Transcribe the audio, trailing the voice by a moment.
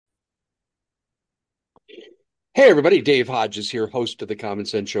Hey, everybody. Dave Hodges here, host of the Common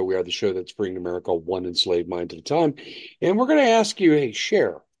Sense Show. We are the show that's bringing America one enslaved mind at a time. And we're going to ask you, hey,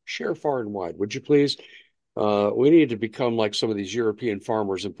 share far and wide, would you please? We need to become like some of these European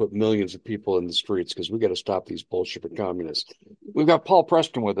farmers and put millions of people in the streets because we got to stop these Bolshevik communists. We've got Paul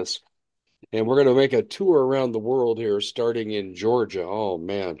Preston with us, and we're going to make a tour around the world here, starting in Georgia. Oh,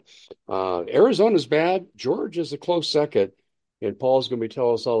 man. Arizona's bad. Georgia's a close second. And Paul's going to be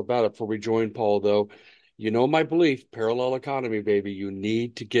telling us all about it before we join Paul, though. You know my belief, parallel economy, baby. You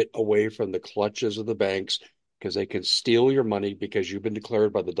need to get away from the clutches of the banks because they can steal your money because you've been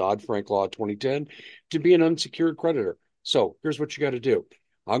declared by the Dodd-Frank Law of 2010 to be an unsecured creditor. So here's what you got to do.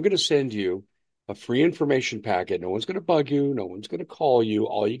 I'm going to send you a free information packet. No one's going to bug you. No one's going to call you.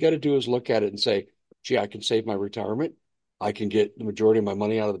 All you got to do is look at it and say, gee, I can save my retirement. I can get the majority of my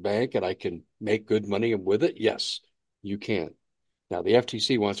money out of the bank and I can make good money with it. Yes, you can. Now, the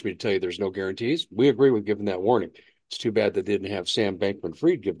FTC wants me to tell you there's no guarantees. We agree with giving that warning. It's too bad they didn't have Sam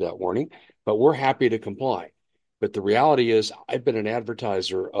Bankman-Fried give that warning, but we're happy to comply. But the reality is, I've been an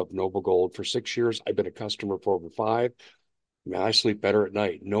advertiser of Noble Gold for 6 years. I've been a customer for over 5. I sleep better at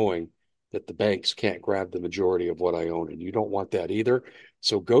night knowing that the banks can't grab the majority of what I own, and you don't want that either.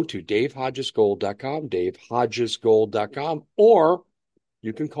 So go to davehodgesgold.com, davehodgesgold.com, or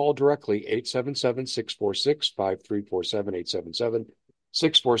you can call directly 877-646-5347,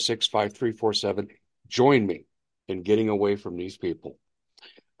 877-646-5347. Join me in getting away from these people.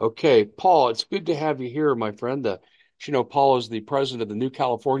 Okay, Paul, it's good to have you here, my friend. Paul is the president of the New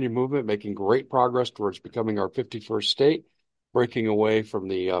California movement, making great progress towards becoming our 51st state, breaking away from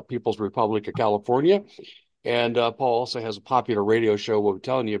the People's Republic of California. And Paul also has a popular radio show we'll be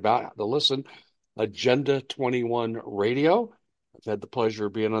telling you about to listen, Agenda 21 Radio. I've had the pleasure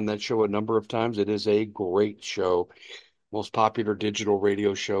of being on that show a number of times. It is a great show, most popular digital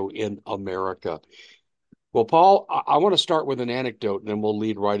radio show in America. Well, Paul, I want to start with an anecdote, and then we'll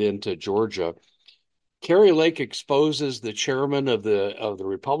lead right into Georgia. Kari Lake exposes the chairman of the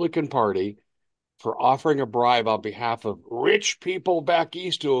Republican Party for offering a bribe on behalf of rich people back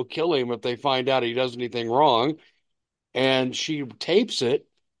east who will kill him if they find out he does anything wrong. And she tapes it.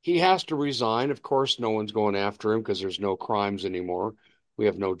 He has to resign. Of course, no one's going after him because there's no crimes anymore. We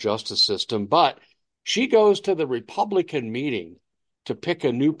have no justice system. But she goes to the Republican meeting to pick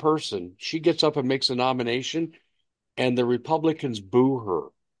a new person. She gets up and makes a nomination, and the Republicans boo her,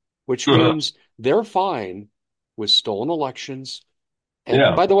 which means they're fine with stolen elections. And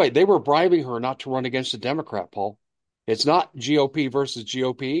Yeah, by the way, they were bribing her not to run against a Democrat, Paul. It's not GOP versus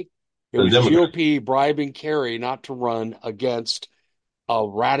GOP. It the was Democrats. GOP bribing Kerry not to run against a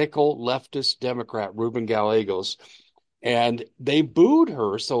radical leftist Democrat, Ruben Gallegos, and they booed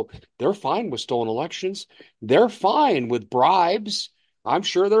her. So they're fine with stolen elections. They're fine with bribes. I'm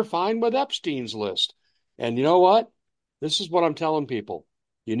sure they're fine with Epstein's list. And you know what? This is what I'm telling people.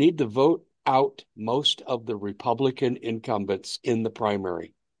 You need to vote out most of the Republican incumbents in the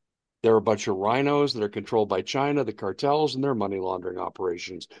primary. They're a bunch of rhinos that are controlled by China, the cartels, and their money laundering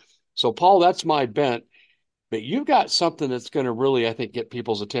operations. So, Paul, that's my bent. But you've got something that's going to really, I think, get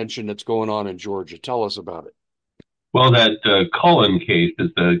people's attention that's going on in Georgia. Tell us about it. Well, that Cullen case is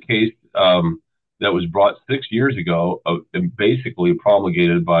the case that was brought 6 years ago, and basically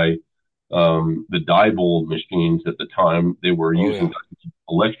promulgated by the Diebold machines at the time. They were Oh, using yeah.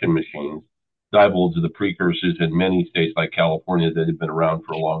 election machines. Diebold's are the precursors in many states like California that had been around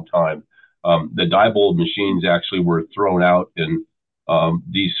for a long time. The Diebold machines actually were thrown out and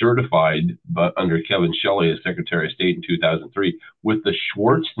decertified, but under Kevin Shelley as Secretary of State in 2003, with the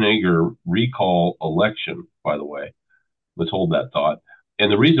Schwarzenegger recall election, by the way. Let's hold that thought.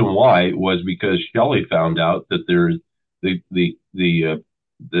 And the reason why was because Shelley found out that there's the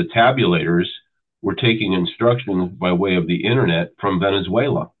tabulators were taking instructions by way of the internet from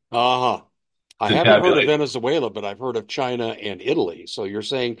Venezuela Uh-huh. I to haven't heard of tabulate. Venezuela, but I've heard of China and Italy. So you're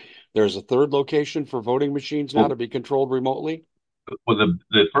saying there's a third location for voting machines now to Well, be controlled remotely?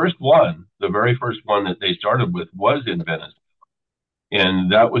 the first one, the very first one that they started with was in Venezuela.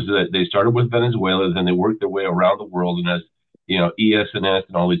 And that was that they started with Venezuela, then they worked their way around the world. And as ES&S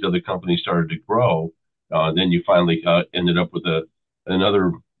and all these other companies started to grow, then you finally ended up with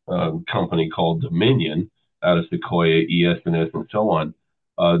another company called Dominion out of Sequoia, ES&S, and so on.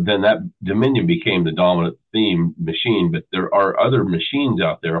 Then that Dominion became the dominant theme machine, but there are other machines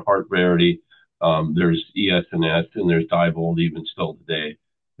out there, Heart Rarity, there's ES&S, and there's Diebold even still today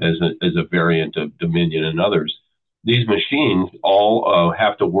as a variant of Dominion and others. These machines all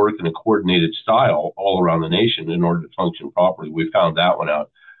have to work in a coordinated style all around the nation in order to function properly. We found that one out.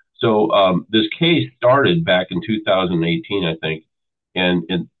 So this case started back in 2018, I think,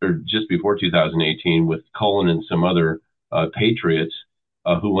 or just before 2018 with Cullen and some other patriots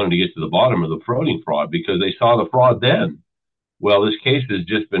who wanted to get to the bottom of the voting fraud because they saw the fraud then. Well, this case has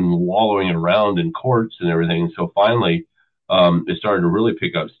just been wallowing around in courts and everything. So finally, it started to really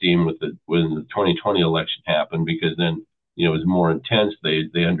pick up steam when the 2020 election happened because then it was more intense.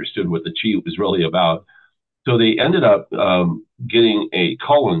 They understood what the cheat was really about. So they ended up getting a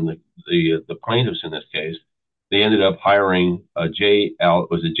Cullen, the plaintiffs in this case. They ended up hiring J.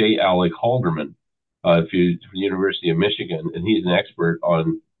 Alec Halderman, from the University of Michigan, and he's an expert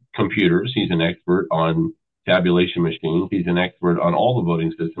on computers. He's an expert on tabulation machines. He's an expert on all the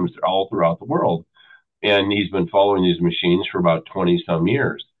voting systems all throughout the world, and he's been following these machines for about 20 some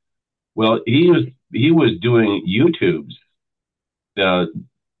years. Well, he was doing YouTubes uh,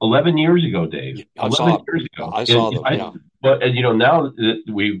 11 years ago, Dave. I 11 saw years ago. I saw them. Yeah. But now that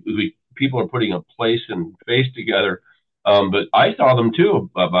we people are putting a place and face together, but I saw them too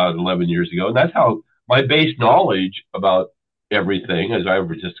about 11 years ago, and that's how my base knowledge about everything, as I've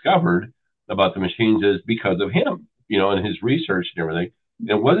discovered about the machines, is because of him, and his research and everything.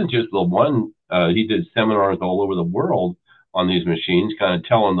 It wasn't just the one. He did seminars all over the world on these machines, kind of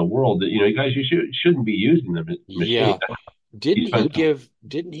telling the world that you guys shouldn't be using the Yeah. machine.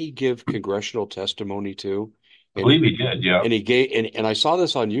 Didn't he give congressional testimony too? I And he believe he did, yeah. and he gave and I saw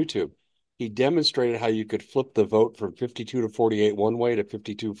this on YouTube. He demonstrated how you could flip the vote from 52 to 48 one way to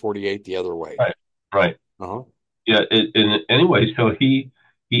 52-48 the other way. Right, right. Uh-huh. Yeah. And anyway, so he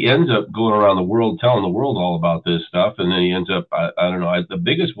ends up going around the world telling the world all about this stuff, and then he ends up I don't know. The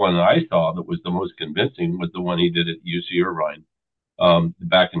biggest one that I saw that was the most convincing was the one he did at UC Irvine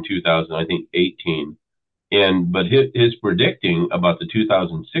back in 2000, I think 18. But his predicting about the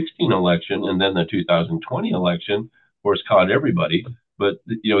 2016 election and then the 2020 election, of course, caught everybody. But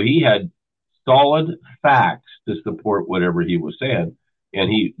he had solid facts to support whatever he was saying, and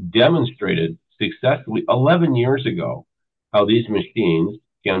he demonstrated successfully 11 years ago how these machines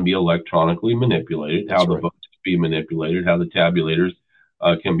can be electronically manipulated, That's how the right. votes can be manipulated, how the tabulators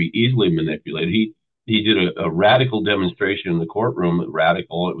can be easily manipulated. He did a radical demonstration in the courtroom.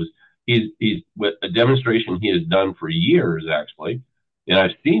 Radical. It was he's a demonstration he has done for years actually, and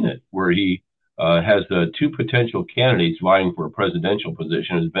I've seen it where he has two potential candidates vying for a presidential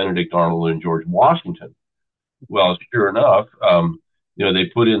position as Benedict Arnold and George Washington. Well, sure enough, they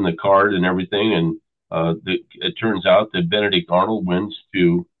put in the card and everything, and it turns out that Benedict Arnold wins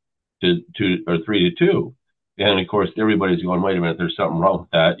two or 3-2, and of course everybody's going, wait a minute, there's something wrong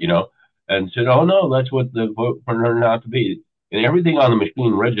with that, and said, oh no, that's what the vote turned out to be, and everything on the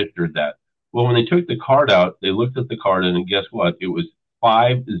machine registered that. Well, when they took the card out, they looked at the card, and guess what? It was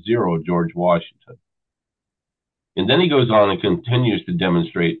 5-0 George Washington. And then he goes on and continues to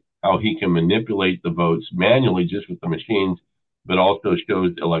demonstrate how he can manipulate the votes manually just with the machines, but also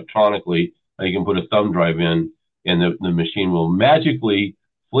shows electronically how you can put a thumb drive in and the machine will magically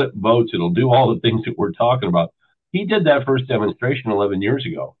flip votes. It'll do all the things that we're talking about. He did that first demonstration 11 years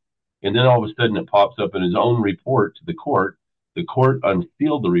ago. And then all of a sudden it pops up in his own report to the court. The court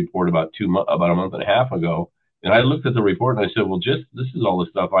unsealed the report about a month and a half ago. And I looked at the report and I said, well, this is all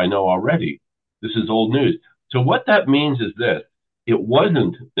the stuff I know already. This is old news. So what that means is this. It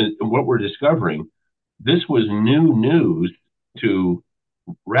wasn't what we're discovering. This was new news to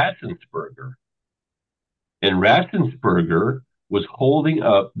Ratzensperger. And Ratzensperger was holding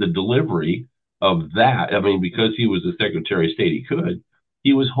up the delivery of that. I mean, because he was the Secretary of State,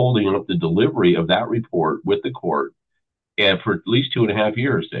 he was holding up the delivery of that report with the court and for at least 2.5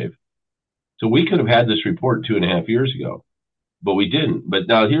 years, Dave. So we could have had this report 2.5 years ago, but we didn't. But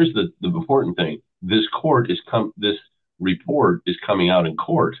now here's the important thing. This report is coming out in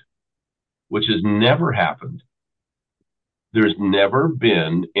court, which has never happened. There's never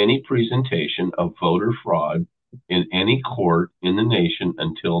been any presentation of voter fraud in any court in the nation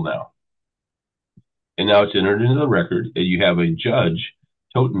until now. And now it's entered into the record, and you have a judge,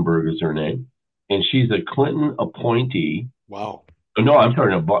 Totenberg is her name, and she's a Clinton appointee. Wow. No, I'm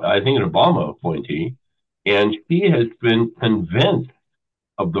sorry, I think an Obama appointee, and she has been convinced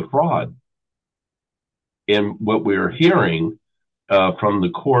of the fraud. And what we're hearing from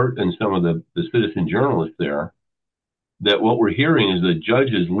the court and some of the citizen journalists there, that what we're hearing is the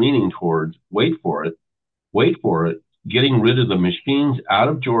judge is leaning towards, wait for it, getting rid of the machines out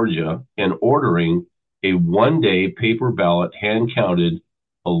of Georgia and ordering a one-day paper ballot hand-counted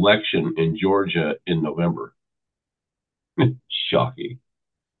election in Georgia in November. Shocking.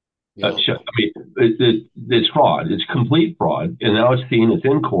 Yeah. I mean, it's fraud. It's complete fraud. And now it's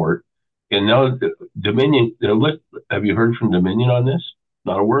in court. And now Dominion, have you heard from Dominion on this?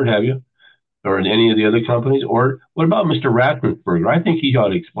 Not a word, have you? or in any of the other companies? Or what about Mr. Raffensperger? I think he ought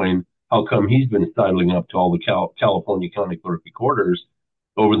to explain how come he's been sidling up to all the California County Clerk Recorders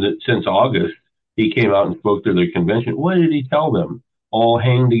since August. He came out and spoke to their convention. What did he tell them? All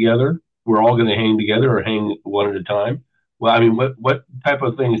hang together? We're all going to hang together or hang one at a time? Well, I mean, what type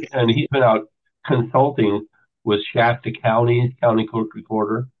of things? And he's been out consulting with Shasta County's county clerk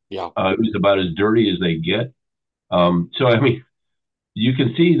recorder. Yeah. It was about as dirty as they get. So, I mean, you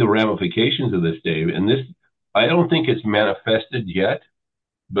can see the ramifications of this, Dave. And this, I don't think it's manifested yet,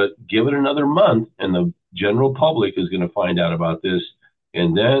 but give it another month, and the general public is going to find out about this.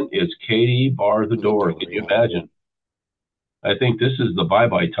 And then it's Katie bar the door. Can you Yeah. imagine? I think this is the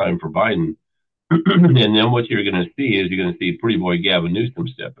bye-bye time for Biden. And then what you're going to see is you're going to see pretty boy Gavin Newsom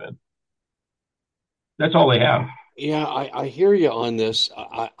step in. That's all they have. Yeah, I hear you on this.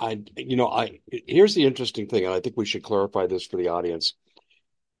 Here's the interesting thing, and I think we should clarify this for the audience.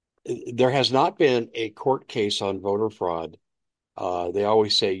 There has not been a court case on voter fraud. They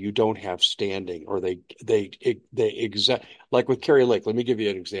always say you don't have standing, or they exact like with Kari Lake. Let me give you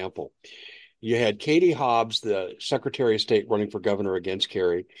an example. You had Katie Hobbs, the Secretary of State, running for governor against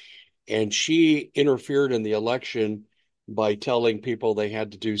Kari, and she interfered in the election by telling people they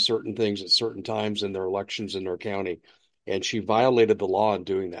had to do certain things at certain times in their elections in their county. And she violated the law in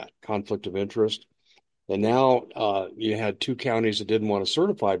doing that, conflict of interest. And now you had two counties that didn't want to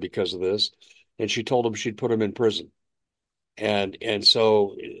certify because of this, and she told them she'd put them in prison. And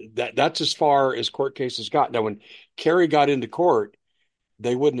so that's as far as court cases got. Now, when Kari got into court,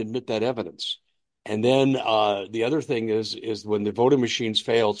 they wouldn't admit that evidence. And then the other thing is when the voting machines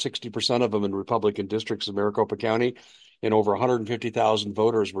failed, 60% of them in Republican districts in Maricopa County, and over 150,000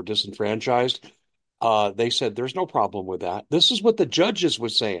 voters were disenfranchised. They said there's no problem with that. This is what the judges were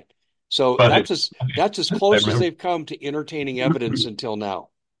saying. So But that's as I close as remember, they've come to entertaining evidence until now.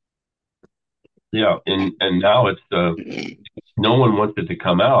 yeah, and now it's no one wants it to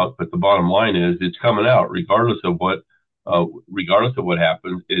come out, but the bottom line is it's coming out regardless of what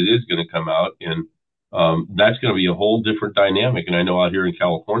happens. It is going to come out, and that's going to be a whole different dynamic. And I know out here in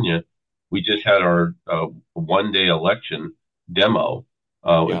California, we just had our one-day election demo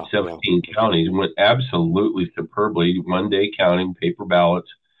in Yeah, yeah. 17 counties. Went absolutely superbly. One-day counting, paper ballots,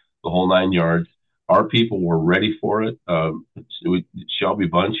 the whole 9 yards. Our people were ready for it. Shelby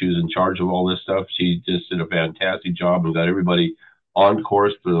Bunch, who's in charge of all this stuff, she just did a fantastic job and got everybody on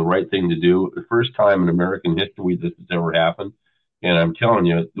course for the right thing to do. The first time in American history this has ever happened. And I'm telling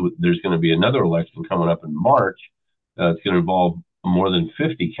you, there's going to be another election coming up in March. It's going to involve more than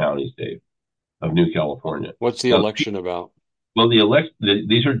 50 counties, Dave, of New California. What's the Now, election about? well,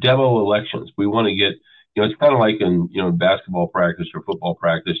 these are demo elections. We want to get, it's kind of like in, basketball practice or football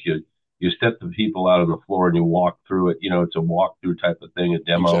practice. You set the people out on the floor and you walk through it. It's a walkthrough type of thing, a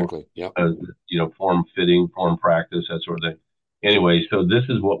demo, Exactly. Yeah. form fitting, form practice, that sort of thing. Anyway, so this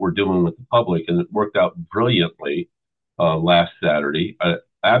is what we're doing with the public, and it worked out brilliantly last Saturday,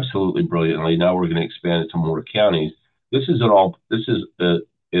 absolutely brilliantly. Now we're going to expand it to more counties. This is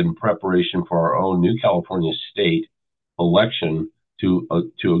in preparation for our own new California state election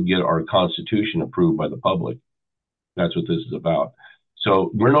to get our constitution approved by the public. That's what this is about.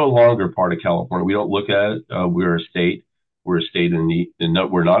 So we're no longer part of California. We don't look at it. We're a state. We're a state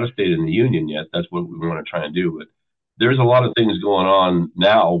we're not a state in the union yet. That's what we want to try and do. But there's a lot of things going on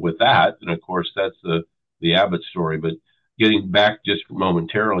now with that, and of course that's the Abbott story. But getting back just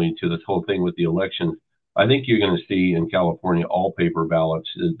momentarily to this whole thing with the elections, I think you're going to see in California all paper ballots.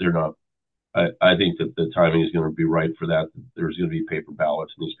 They're not. I think that the timing is going to be right for that. There's going to be paper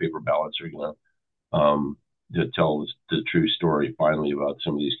ballots, and these paper ballots are going to tell the true story finally about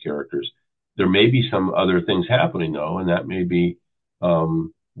some of these characters. There may be some other things happening though, and that may be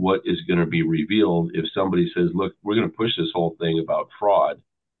what is going to be revealed if somebody says, "Look, we're going to push this whole thing about fraud,"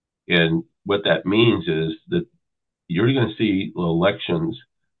 and what that means is that you're going to see elections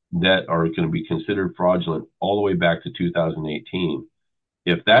that are going to be considered fraudulent all the way back to 2018.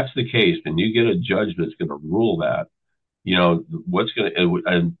 If that's the case, then you get a judge that's going to rule that, what's going to,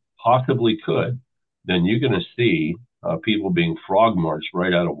 and possibly could, then you're going to see people being frog marched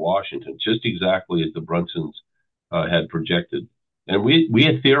right out of Washington, just exactly as the Brunsons had projected. And we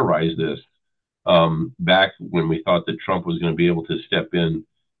had theorized this back when we thought that Trump was going to be able to step in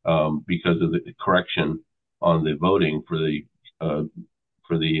because of the correction on the voting for the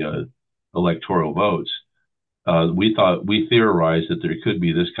electoral votes. We theorized that there could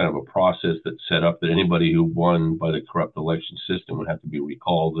be this kind of a process that's set up that anybody who won by the corrupt election system would have to be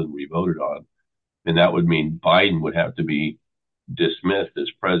recalled and revoted on. And that would mean Biden would have to be dismissed as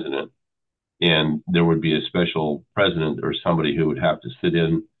president. And there would be a special president or somebody who would have to sit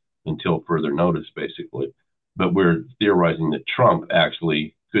in until further notice, basically. But we're theorizing that Trump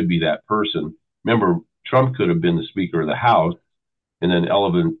actually could be that person. Remember, Trump could have been the Speaker of the House and then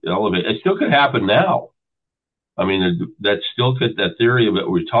elevate. It still could happen now. I mean, that still could, that theory of it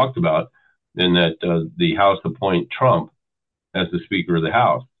we talked about, and that the House appoint Trump as the Speaker of the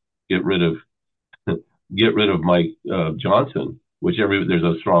House, get rid of get rid of Mike Johnson, which there's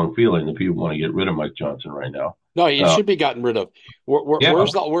a strong feeling that people want to get rid of Mike Johnson right now. No, he Uh, should be gotten rid of. yeah,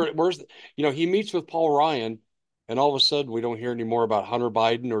 Where's the, he meets with Paul Ryan, and all of a sudden we don't hear any more about Hunter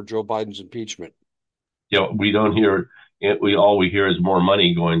Biden or Joe Biden's impeachment. we don't hear it. We all we hear is more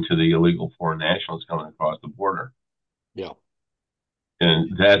money going to the illegal foreign nationals coming across the border, Yeah.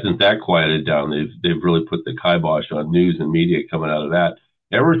 and hasn't that quieted down. They've really put the kibosh on news and media coming out of that.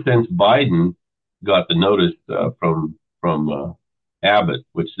 Ever since Biden got the notice from Abbott,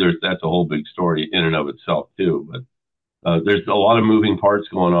 which that's a whole big story in and of itself too. But there's a lot of moving parts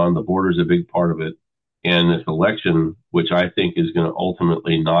going on. The border is a big part of it. And this election, which I think is going to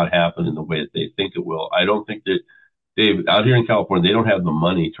ultimately not happen in the way that they think it will. I don't think that out here in California, they don't have the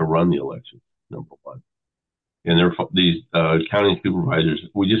money to run the election, number one. And these county supervisors,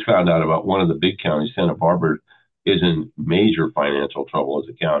 we just found out about one of the big counties, Santa Barbara, is in major financial trouble as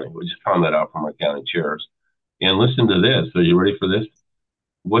a county. We just found that out from our county chairs. And listen to this. Are you ready for this?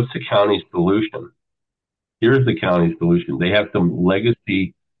 What's the county's solution? Here's the county solution. They have some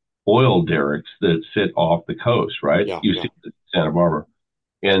legacy oil derricks that sit off the coast, right? Yeah. You Yeah. see Santa Barbara.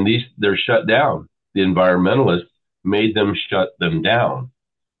 And they're shut down. The environmentalists made them shut them down.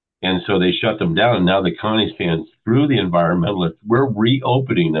 And so they shut them down. And now the county stands through the environmentalists. We're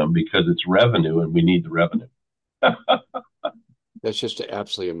reopening them because it's revenue and we need the revenue. That's just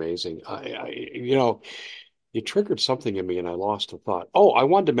absolutely amazing. You triggered something in me and I lost a thought. Oh, I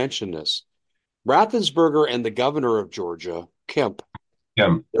wanted to mention this. Raffensperger and the governor of Georgia, Kemp,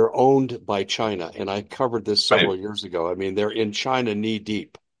 Yeah, they're owned by China. And I covered this right. several years ago. I mean, they're in China knee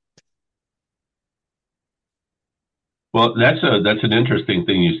deep. Well, that's an interesting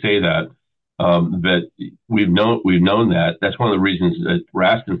thing you say that. That we've known that. That's one of the reasons that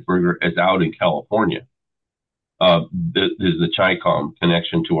Raffensperger is out in California. Is the Chi-Com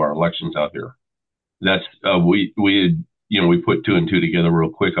connection to our elections out here. That's we put two and two together real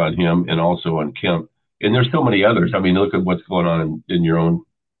quick on him and also on Kemp. And there's so many others. I mean, look at what's going on in your own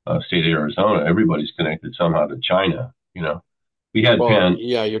state of Arizona. Everybody's connected somehow to China. We had Well, Penn,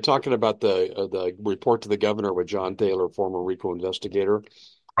 yeah, you're talking about the report to the governor with John Thaler, former RICO investigator,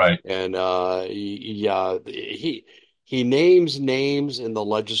 right? and yeah, he names names in the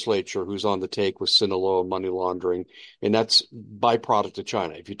legislature who's on the take with Sinaloa money laundering, and that's byproduct of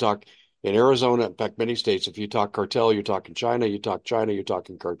China. If you talk in Arizona, in fact, many states, if you talk cartel, you're talking China. You talk China, you're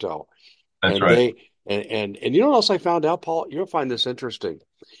talking cartel, That's and right. they and you know what else I found out, Paul? You'll find this interesting.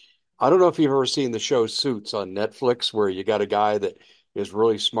 I don't know if you've ever seen the show Suits on Netflix, where you got a guy that is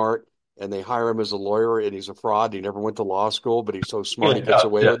really smart and they hire him as a lawyer and he's a fraud. He never went to law school, but he's so smart he gets Yeah,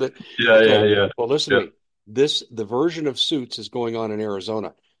 away yeah, with it. yeah, yeah, Okay. yeah, Well, listen to yeah. me. The version of Suits is going on in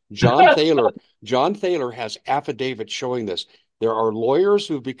Arizona. John Thaler, John Thaler has affidavits showing this. There are lawyers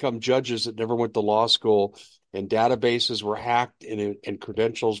who've become judges that never went to law school, and databases were hacked and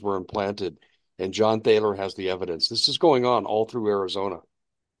credentials were implanted. And John Thaler has the evidence. This is going on all through Arizona.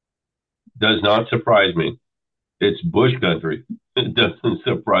 Does not surprise me. It's bush country. It doesn't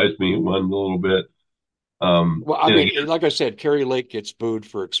surprise me one little bit. Well, I And again, mean, like I said, Carrie Lake gets booed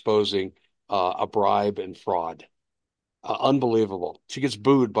for exposing a bribe and fraud. Unbelievable. She gets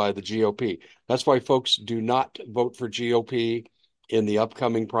booed by the GOP. That's why folks do not vote for GOP in the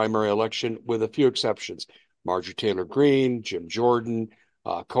upcoming primary election, with a few exceptions. Marjorie Taylor Greene, Jim Jordan,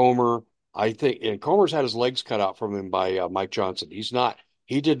 Comer. I think, and Comer's had his legs cut out from him by Mike Johnson.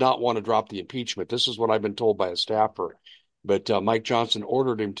 He did not want to drop the impeachment. This is what I've been told by a staffer. But Mike Johnson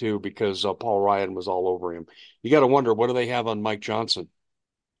ordered him to because Paul Ryan was all over him. You got to wonder, what do they have on Mike Johnson?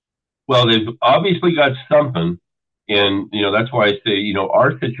 well, they've obviously got something, and that's why I say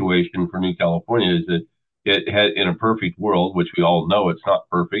our situation for New California is that it had in a perfect world, which we all know it's not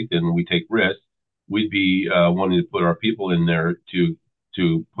perfect, and we take risks. We'd be wanting to put our people in there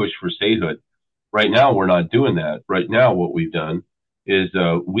to push for statehood. Right now, we're not doing that. Right now, what we've done is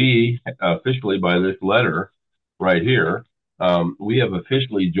we officially, by this letter right here, we have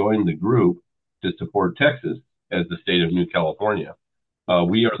officially joined the group to support Texas as the state of New California.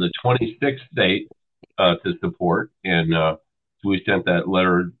 We are the 26th state to support, and so we sent that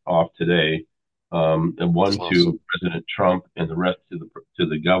letter off today, and That's one awesome. to President Trump, and the rest to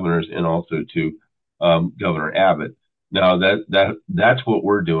the governors, and also to Governor Abbott. Now that's what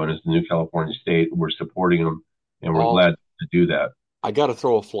we're doing as the New California state. We're supporting them, and we're Paul, glad to do that. I got to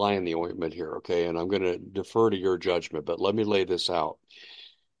throw a fly in the ointment here, okay? And I'm going to defer to your judgment, but let me lay this out.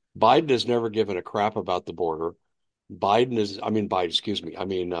 Biden has never given a crap about the border. Abbott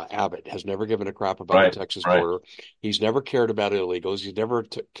has never given a crap about the Right, Texas right. border. He's never cared about illegals. He's never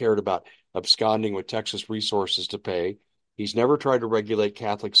cared about absconding with Texas resources to pay. He's never tried to regulate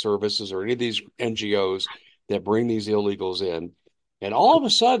Catholic services or any of these NGOs that bring these illegals in. And all of a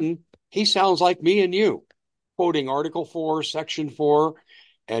sudden, he sounds like me and you, quoting Article 4, Section 4.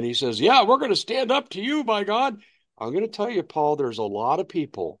 And he says, yeah, we're going to stand up to you, by God. I'm going to tell you, Paul, there's a lot of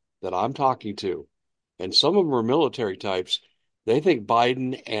people that I'm talking to, and some of them are military types. They think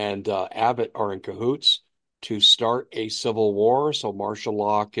Biden and Abbott are in cahoots to start a civil war so martial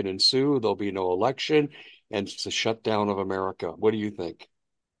law can ensue. There'll be no election, and it's a shutdown of America. What do you think?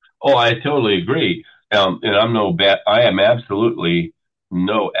 Oh, I totally agree. And I'm no bad. I am absolutely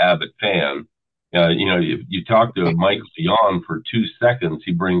no Abbott fan. You talk to Michael Yon for 2 seconds,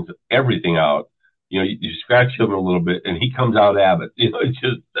 he brings everything out. You scratch him a little bit, and he comes out Abbott. It's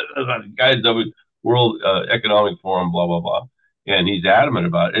just guys of World Economic Forum, blah blah blah, and he's adamant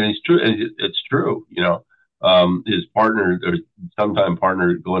about it. And it's true. And it's true. His partner, or sometime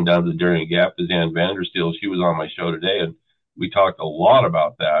partner, going down to the Darien Gap is Ann Vandersteel. She was on my show today, and we talked a lot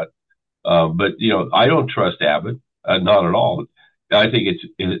about that. But I don't trust Abbott, not at all. I think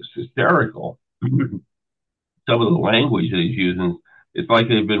it's hysterical. Some of the language that he's using, it's like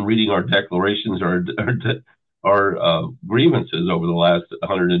they've been reading our declarations or our grievances over the last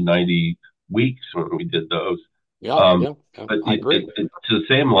 190 weeks when we did those. Yeah, Um, yeah, yeah, but I agree. it's the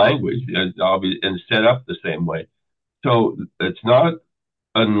same language and set up the same way. So it's not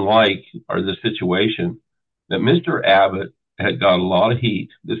unlike or the situation that Mr. Abbott had got a lot of heat.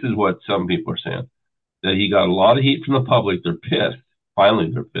 This is what some people are saying, that he got a lot of heat from the public. They're pissed.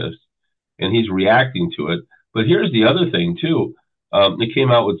 Finally, they're pissed, and he's reacting to it. But here's the other thing too. It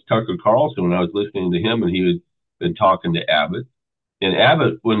came out with Tucker Carlson when I was listening to him, and he had been talking to Abbott. And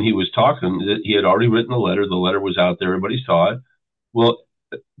Abbott, when he was talking, he had already written the letter. The letter was out there. Everybody saw it. Well,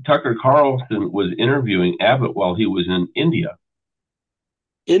 Tucker Carlson was interviewing Abbott while he was in India.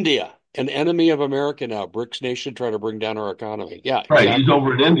 India, an enemy of America now. BRICS nation trying to bring down our economy. Yeah, Right. He's exactly.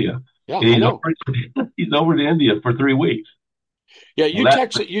 over in India. Yeah, And I know. he's over to India for 3 weeks. Yeah, Well,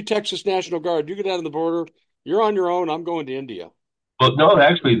 that You Texas National Guard, you get down to the border, you're on your own. I'm going to India. well, no,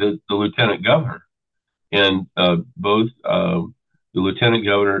 actually, the lieutenant governor and both the lieutenant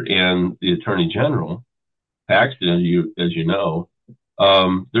governor and the attorney general, Paxton, as you know,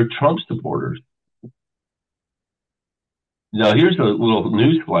 they're Trump supporters. Now, here's a little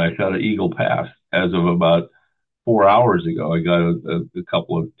news flash out of Eagle Pass. As of about 4 hours ago, I got a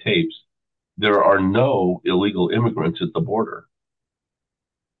couple of tapes. There are no illegal immigrants at the border.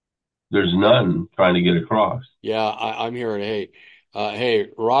 There's none trying to get across. Yeah, I'm hearing, hey,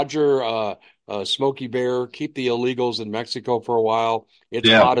 Roger, Smokey Bear, keep the illegals in Mexico for a while. It's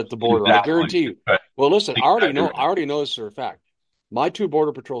Yeah, hot at the border. I exactly. guarantee you. Right. Well, listen, Exactly I right. already know this for a fact. My two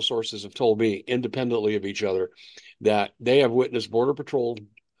Border Patrol sources have told me, independently of each other, that they have witnessed Border Patrol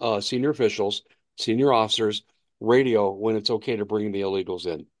senior officials, senior officers, radio when it's okay to bring the illegals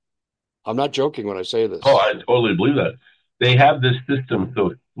in. I'm not joking when I say Oh, this. I totally believe that. They have this system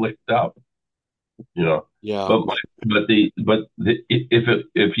so slicked up, you know. Yeah,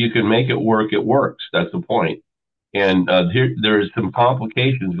 If you can make it work, it works. That's the point. And there's some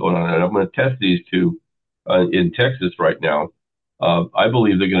complications going on, and I'm going to test these two in Texas right now. I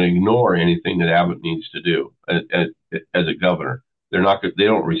believe they're going to ignore anything that Abbott needs to do as a governor. They're not. They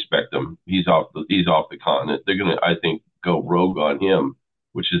don't respect him. He's off the continent. They're going to, I think, go rogue on him,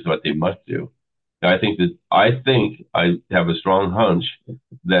 which is what they must do. I have a strong hunch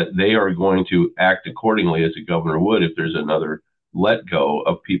that they are going to act accordingly as a governor would if there's another let go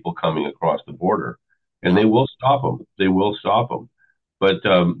of people coming across the border, and yeah, they will stop them. They will stop them. But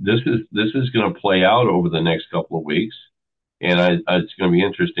this is going to play out over the next couple of weeks, and it's going to be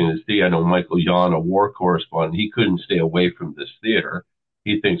interesting to see. I know Michael Yon, a war correspondent, he couldn't stay away from this theater.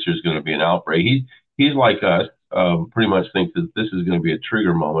 He thinks there's going to be an outbreak. He's like us, pretty much thinks that this is going to be a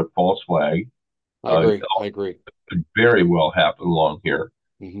trigger moment, false flag. I Uh, agree. I agree. could very well happen along here.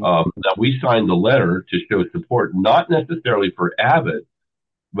 Hmm. Now we signed the letter to show support, not necessarily for Abbott,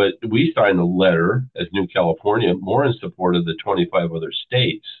 but we signed a letter as New California more in support of the 25 other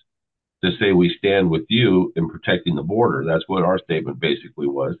states to say we stand with you in protecting the border. That's what our statement basically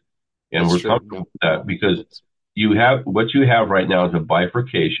was. And That's we're true. Yeah, comfortable with that because it's. what you have right now is a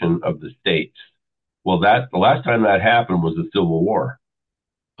bifurcation of the states. Well, the last time that happened was the Civil War.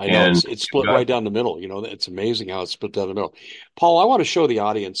 I know And it's you split got right down the middle. It's amazing how it's split down the middle. Paul, I want to show the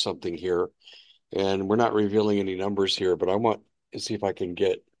audience something here, and we're not revealing any numbers here, but I want Let's see if I can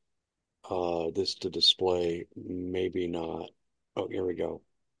get this to display. Maybe not. Oh, here we go.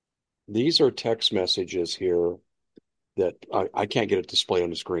 These are text messages here that I can't get it displayed on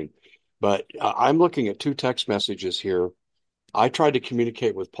the screen. But I'm looking at two text messages here. I tried to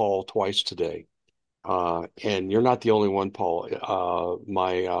communicate with Paul twice today. And you're not the only one, Paul.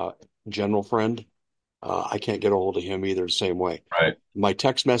 My general friend, I can't get a hold of him either the same way. Right. My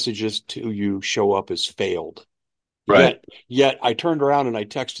text messages to you show up as failed. Right. Yet I turned around and I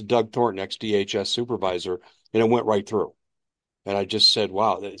texted Doug Thornton, ex-DHS supervisor, and it went right through. And I just said,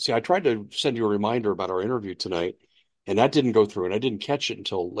 wow. See, I tried to send you a reminder about our interview tonight, and that didn't go through, and I didn't catch it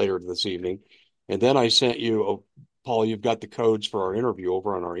until later this evening. And then I sent you, oh, Paul, you've got the codes for our interview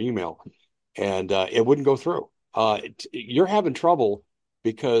over on our email, and it wouldn't go through. You're having trouble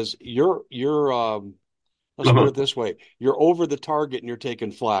because let's put it this way, you're over the target and you're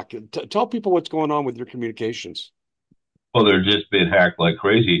taking flack. Tell people what's going on with your communications. Well, they're just been hacked like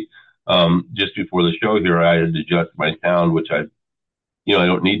crazy. Just before the show here, I had to adjust my sound, which I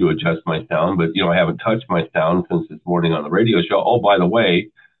don't need to adjust my sound, but I haven't touched my sound since this morning on the radio show. Oh, by the way,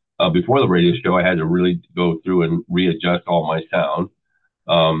 before the radio show, I had to really go through and readjust all my sound.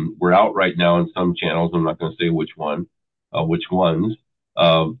 We're out right now in some channels. I'm not going to say which ones,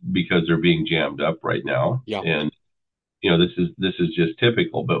 because they're being jammed up right now. Yeah, And this is just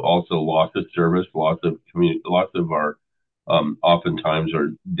typical, but also loss of service, lots of our oftentimes our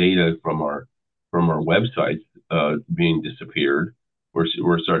data from our websites being disappeared.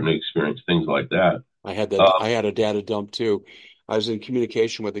 We're starting to experience things like that. I had that. Uh, I had a data dump too. I was in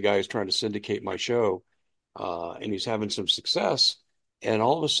communication with the guy who's trying to syndicate my show, and he's having some success. And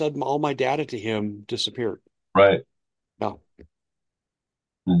all of a sudden, all my data to him disappeared. right, No,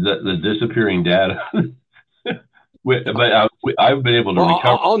 the disappearing data. But I've been able to well,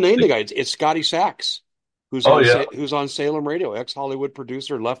 recover. I'll name the guy. It's Scotty Sachs, Oh yeah, who's on Salem Radio, ex Hollywood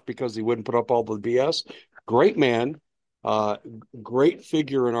producer, left because he wouldn't put up all the BS. Great man, uh, great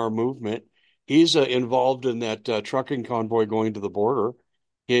figure in our movement. He's involved in that trucking convoy going to the border.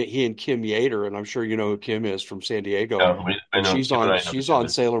 He and Kim Yater, and I'm sure you know who Kim is from San Diego. yeah. I know Kim and I know She's Kim. on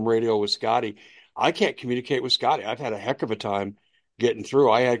Salem Radio with Scotty. I can't communicate with Scotty. I've had a heck of a time getting through.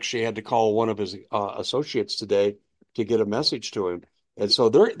 I actually had to call one of his associates today to get a message to him. And so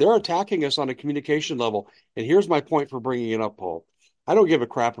they're attacking us on a communication level. And here's my point for bringing it up, Paul. I don't give a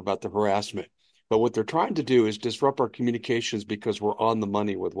crap about the harassment, but what they're trying to do is disrupt our communications because we're on the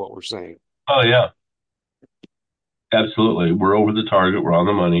money with what we're saying. Oh yeah, absolutely. We're over the target. We're on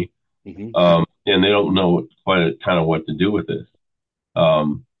the money, Hmm. and they don't know quite kind of what to do with this.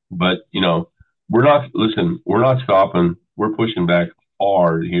 But we're not. Listen, we're not stopping. We're pushing back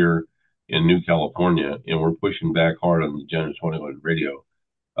hard here in New California, and we're pushing back hard on the Genesis 21 radio.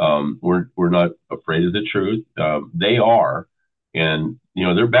 We're not afraid of the truth. They are, and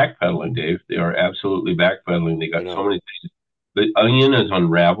they're backpedaling, Dave. They are absolutely backpedaling. They I got so know many things. The onion is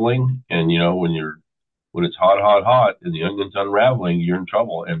unraveling, and when it's hot, hot, hot, and the onion's unraveling, you're in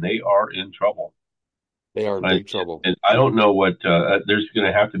trouble, and they are in trouble. they are in I, big trouble. and I don't know what. There's going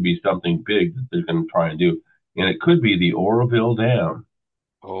to have to be something big that they're going to try and do, and it could be the Oroville Dam,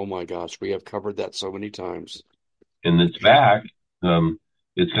 Oh my gosh, we have covered that so many times. and it's back.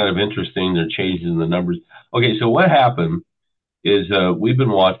 It's kind of interesting. They're changing the numbers. Okay, so what happened is we've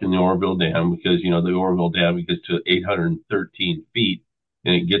been watching the Oroville Dam because the Oroville Dam gets to 813 feet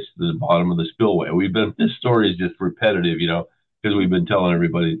and it gets to the bottom of the spillway. This story is just repetitive, because we've been telling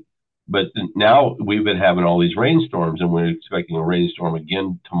everybody. But now we've been having all these rainstorms, and we're expecting a rainstorm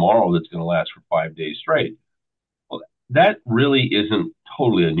again tomorrow that's going to last for 5 days straight. Well, that really isn't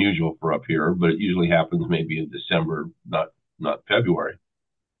totally unusual for up here, but it usually happens maybe in December, not February.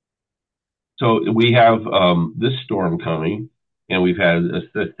 So we have this storm coming, and we've had a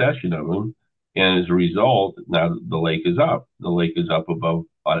succession of them. And as a result, now the lake is up. The lake is up above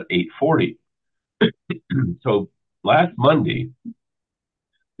 840. So last Monday,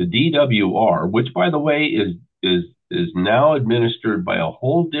 the DWR, which by the way is now administered by a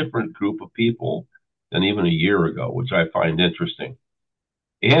whole different group of people than even a year ago, which I find interesting.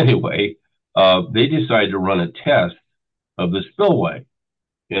 Anyway, they decided to run a test of the spillway.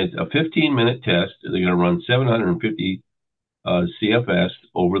 It's a 15-minute test. They're going to run 750 CFS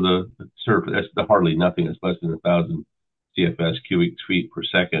over the surface. That's hardly nothing. It's less than 1,000 CFS cubic feet per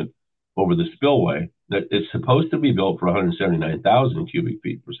second over the spillway. That it's supposed to be built for 179,000 cubic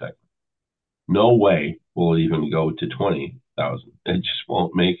feet per second. No way will it even go to 20,000. It just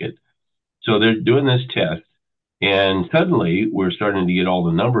won't make it. So they're doing this test, and suddenly we're starting to get all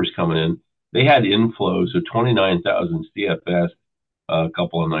the numbers coming in. They had inflows of 29,000 CFS a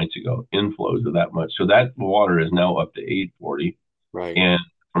couple of nights ago, inflows of that much. So that water is now up to 840 Right. and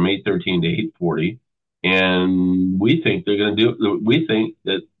from 813 to 840. And we think they're going to do, we think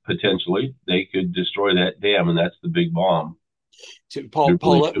that potentially they could destroy that dam, and that's the big bomb. So, They Paul,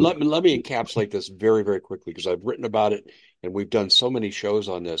 really let, should. let me encapsulate this very, very quickly because I've written about it and we've done so many shows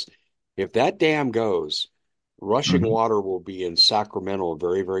on this. If that dam goes, rushing Mhm. water will be in Sacramento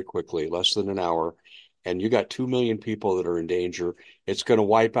very, very quickly, less than an hour. And you got 2 million people that are in danger. It's going to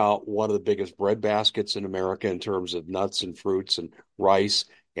wipe out one of the biggest bread baskets in America in terms of nuts and fruits and rice.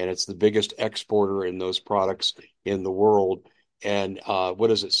 And it's the biggest exporter in those products in the world. And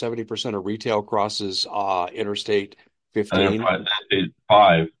what is it? 70% of retail crosses Interstate And 15, they're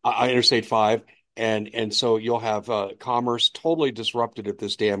five, Interstate 5. And so you'll have commerce totally disrupted if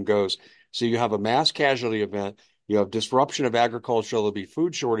this dam goes. So you have a mass casualty event. You have disruption of agriculture. There'll be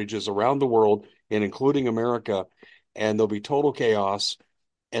food shortages around the world and including America, and there'll be total chaos.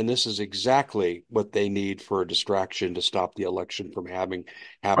 And this is exactly what they need for a distraction to stop the election from having right,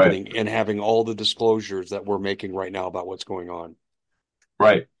 happening and having all the disclosures that we're making right now about what's going on.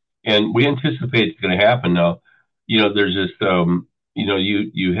 right. And we anticipate it's going to happen now. There's this,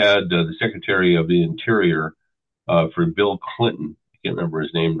 you had the Secretary of the Interior for Bill Clinton. I can't remember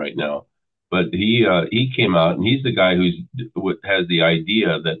his name right now, but he came out and he's the guy who has the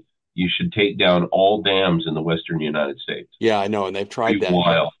idea that you should take down all dams in the western United States. Yeah, I know, and they've tried Pretty that.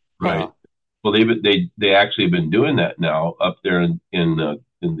 wild, right? Well, they actually have been doing that now up there in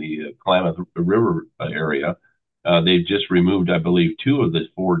the Klamath River area. They've just removed, I believe, two of the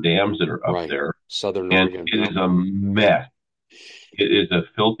four dams that are up Right. there, Southern and Oregon. it Yeah. is a mess. It is a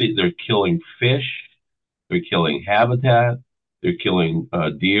filthy. They're killing fish. They're killing habitat. They're killing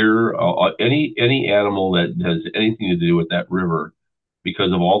deer. Any animal that has anything to do with that river,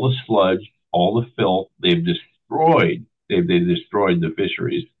 because of all the sludge, all the filth they've destroyed. They've destroyed the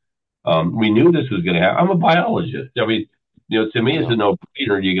fisheries. We knew this was going to happen. I'm a biologist. I mean, to me, I it's a know.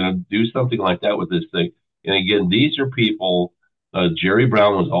 no-brainer. You're going to do something like that with this thing. And again, these are people. Jerry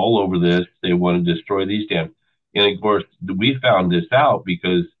Brown was all over this. They want to destroy these dams. And of course, we found this out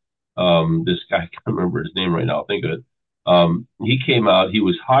because this guy, I can't remember his name right now. I'll think of it. He came out. He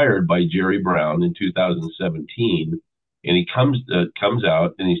was hired by Jerry Brown in 2017, and he comes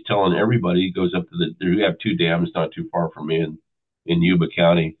out and he's telling everybody. He goes up to the. We have two dams not too far from me in Yuba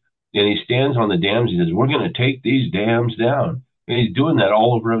County, and he stands on the dams. He says, "We're going to take these dams down." And he's doing that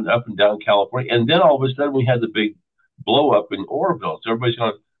all over up and down California. And then all of a sudden, we had the big blow up in Oroville. So everybody's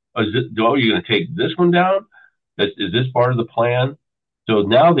going, "Oh, you're going to take this one down? Is this part of the plan?" So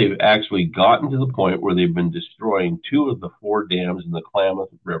now they've actually gotten to the point where they've been destroying two of the four dams in the Klamath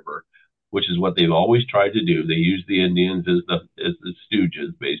River, which is what they've always tried to do. They use the Indians as the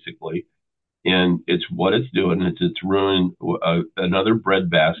stooges, basically, and it's what it's doing. It's ruined another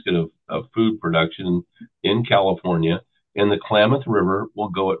breadbasket of food production in California. And the Klamath River will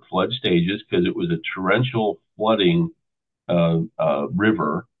go at flood stages because it was a torrential flooding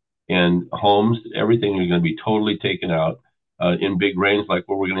river, and homes, everything is going to be totally taken out in big rains like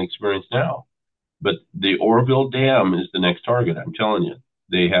what we're going to experience now. But the Oroville Dam is the next target. I'm telling you,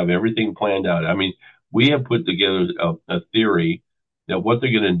 they have everything planned out. I mean, we have put together a theory that what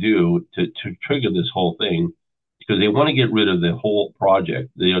they're going to do to trigger this whole thing, because they want to get rid of the whole project,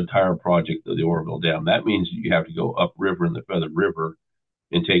 the entire project of the Oroville Dam. That means you have to go upriver in the Feather River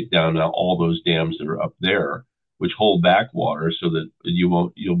and take down now all those dams that are up there, which hold back water so that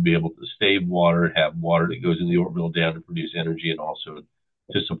you'll be able to save water, have water that goes in the Oroville Dam to produce energy and also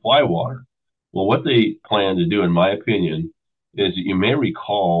to supply water. Well, what they plan to do, in my opinion, is that you may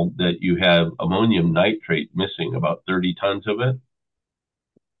recall that you have ammonium nitrate missing, about 30 tons of it.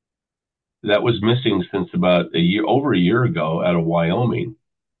 That was missing since about over a year ago out of Wyoming.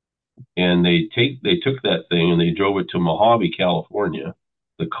 And they took that thing and they drove it to Mojave, California,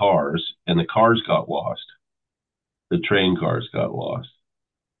 the cars, and the cars got lost. The train cars got lost.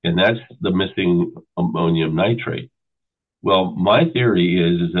 And that's the missing ammonium nitrate. Well, my theory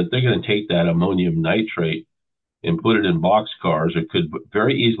is that they're going to take that ammonium nitrate and put it in box cars, or could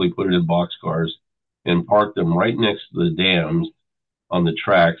very easily put it in box cars and park them right next to the dams on the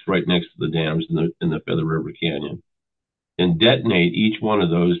tracks, right next to the dams in the Feather River Canyon, and detonate each one of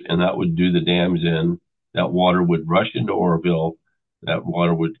those, and that would do the dams in. That water would rush into Oroville. That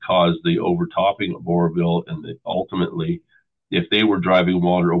water would cause the overtopping of Oroville, and ultimately, if they were driving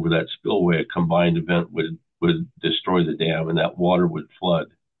water over that spillway, a combined event would destroy the dam, and that water would flood,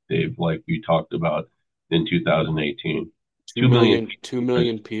 Dave, like we talked about in 2018. 2 2 million million, people. 2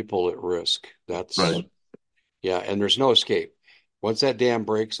 million people at risk. That's, Right. yeah, and there's no escape. Once that dam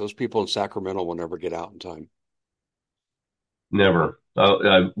breaks, those people in Sacramento will never get out in time. Never.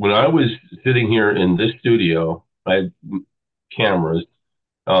 When I was sitting here in this studio, I had cameras.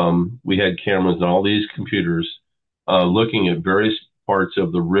 We had cameras on all these computers, looking at various parts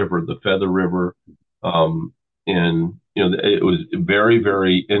of the river, the Feather River, and it was very,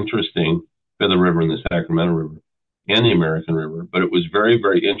 very interesting. Feather River and the Sacramento River and the American River, but it was very,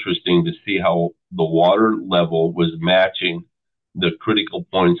 very interesting to see how the water level was matching the critical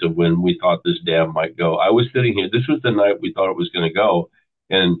points of when we thought this dam might go. I was sitting here. This was the night we thought it was going to go,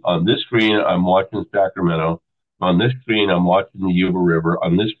 and on this screen, I'm watching Sacramento. On this screen, I'm watching the Yuba River.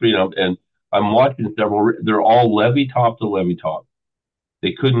 On this screen, I'm watching several. They're all levee top to levee top.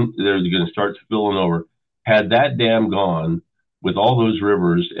 They couldn't. They're going to start spilling over. Had that dam gone with all those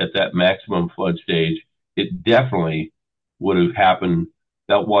rivers at that maximum flood stage, it definitely would have happened.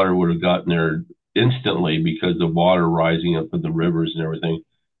 That water would have gotten there instantly because the water rising up in the rivers and everything.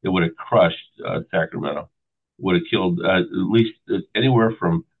 It would have crushed Sacramento. Would have killed at least anywhere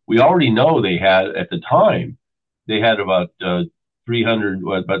from. We already know they had at the time. They had about 300,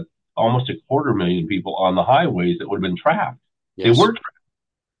 about almost a quarter million people on the highways that would have been trapped. They Yes. were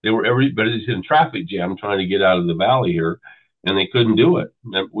they were everybody's in traffic jam trying to get out of the valley here, and they couldn't do it.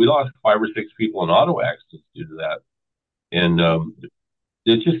 And we lost 5 or 6 people in auto accidents due to that. And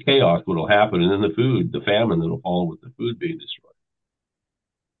it's just chaos what'll happen, and then the famine that'll follow with the food being destroyed.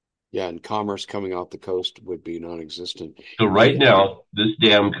 Yeah, and commerce coming off the coast would be non-existent. So right Hey, now,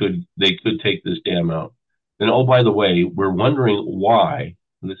 they could take this dam out. And oh, by the way, we're wondering why.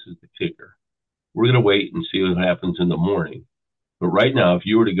 This is the kicker. We're going to wait and see what happens in the morning. But right now, if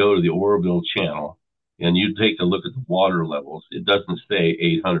you were to go to the Oroville Channel and you take a look at the water levels, it doesn't say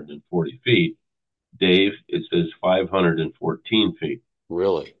 840 feet. Dave, it says 514 feet.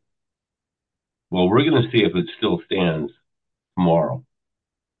 really? Well, we're going to see if it still stands tomorrow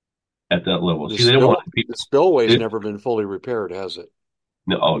at that level. The See, they don't want spill the people. spillway's They, never been fully repaired, has it?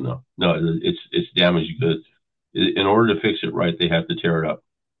 no, oh no, no, it's damaged goods. In order to fix it right, they have to tear it up.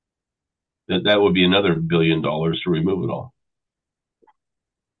 That would be another $1 billion to remove it all.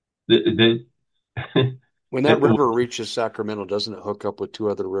 The, When that it, river reaches Sacramento, doesn't it hook up with two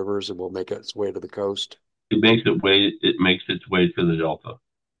other rivers and will make its way to the coast? it makes its way to the Delta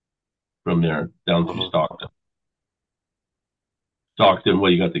from there down to Uh-huh. Stockton. Stockton,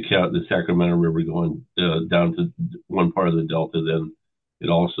 well, you got the Sacramento River going down to one part of the Delta. Then it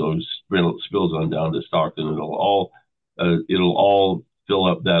also spills on down to Stockton. It'll all fill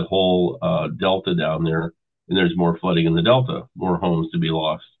up that whole Delta down there, and there's more flooding in the Delta, more homes to be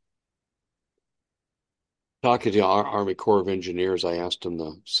lost. Talking to our Army Corps of Engineers, I asked them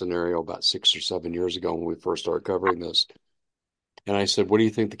the scenario about 6 or 7 years ago when we first started covering this. And I said, what do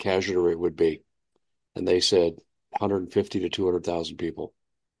you think the casualty rate would be? And they said 150 to 200,000 people.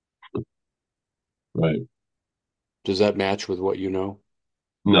 Right? Does that match with what you know?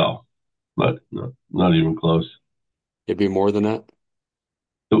 No, no, not even close. It'd be more than that?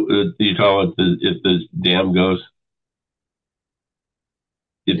 So, you talk about if the dam goes.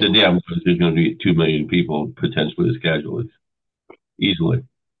 If the Yeah. dam goes, there's going to be 2 million people potentially as casualties easily.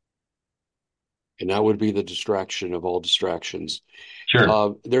 And that would be the distraction of all distractions.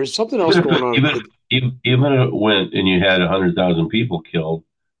 Sure. There's something else Even if going it, on. even even if it went and you had 100,000 people killed,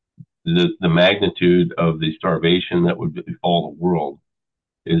 the magnitude of the starvation that would befall the world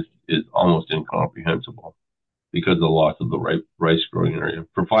is almost incomprehensible because of the loss of the rice growing area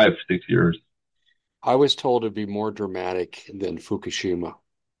for 5 6 years. I was told it'd be more dramatic than Fukushima.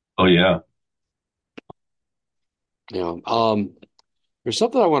 Oh yeah, Yeah. There's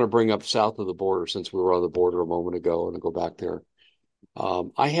something I want to bring up south of the border since we were on the border a moment ago and I'll go back there.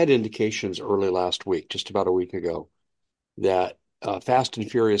 I had indications early last week, just about a week ago, that Fast and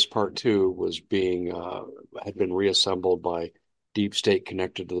Furious Part Two was being had been reassembled by deep state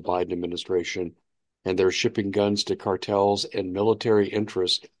connected to the Biden administration, and they're shipping guns to cartels and military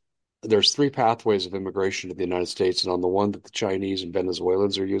interests. There's three pathways of immigration to the United States, and on the one that the Chinese and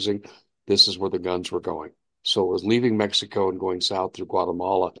Venezuelans are using, this is where the guns were going. So it was leaving Mexico and going south through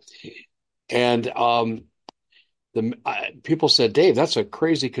Guatemala. And the people said, Dave, that's a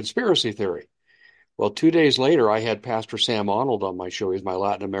crazy conspiracy theory. Well, 2 days later, I had Pastor Sam Arnold on my show. He's my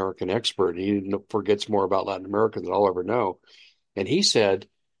Latin American expert. He forgets more about Latin America than I'll ever know. And he said,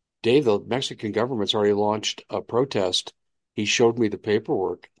 Dave, the Mexican government's already launched a protest. He showed me the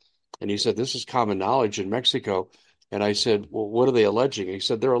paperwork. And he said, this is common knowledge in Mexico. And I said, well, what are they alleging? And he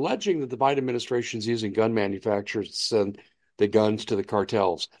said, they're alleging that the Biden administration is using gun manufacturers to send the guns to the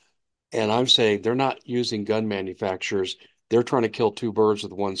cartels. And I'm saying they're not using gun manufacturers. They're trying to kill two birds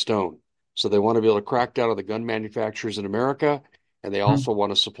with one stone. So they want to be able to crack down on the gun manufacturers in America, and they Hmm. also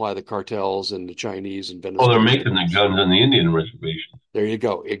want to supply the cartels and the Chinese and Well, they're Venezuelan making the gangs. guns on the Indian reservations. There you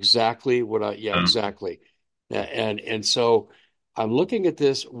go. Exactly what I, yeah, Um, exactly. And so I'm looking at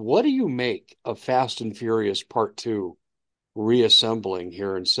this. What do you make of Fast and Furious Part Two reassembling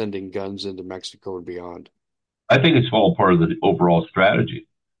here and sending guns into Mexico and beyond? I think it's all part of the overall strategy.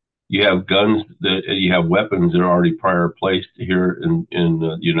 You have guns that you have weapons that are already prior placed here in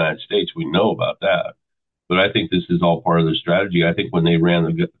the United States. We know about that, but I think this is all part of the strategy. I think when they ran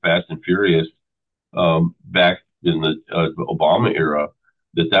the Fast and Furious back in the Obama era,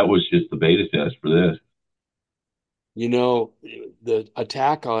 that was just the beta test for this. You know, the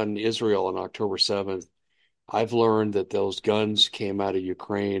attack on Israel on October 7th, I've learned that those guns came out of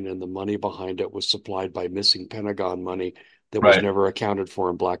Ukraine and the money behind it was supplied by missing Pentagon money that was Right. never accounted for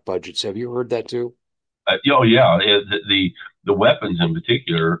in black budgets. Have you heard that too? Oh yeah, the weapons in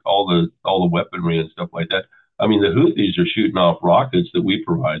particular, all the weaponry and stuff like that. I mean, the Houthis are shooting off rockets that we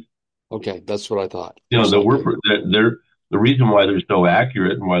provide. Okay, that's what I thought. You know, that Exactly. they're the reason why they're so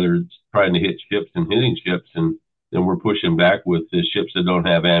accurate and why they're trying to hit ships and hitting ships, and then we're pushing back with the ships that don't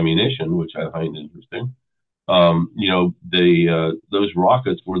have ammunition, which I find interesting. Those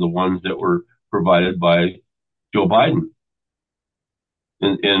rockets were the ones that were provided by Joe Biden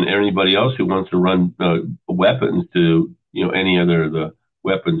and anybody else who wants to run weapons to any other of the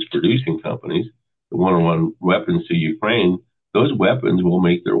weapons producing companies, the one-on-one weapons to Ukraine. Those weapons will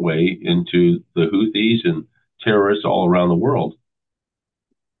make their way into the Houthis and terrorists all around the world.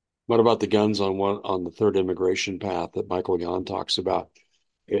 What about the guns on the third immigration path that Michael Yon talks about?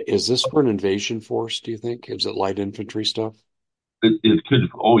 Is this for an invasion force, do you think? Is it light infantry stuff? It could,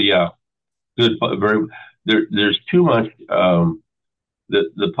 oh yeah, good, very. There's too much.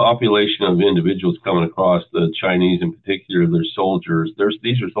 The population of individuals coming across, the Chinese in particular, they're soldiers.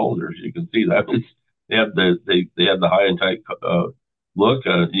 These are soldiers. You can see that they have they have the high and tight look.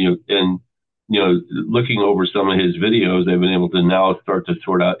 And looking over some of his videos, they've been able to now start to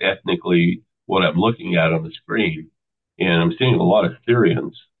sort out ethnically what I'm looking at on the screen, and I'm seeing a lot of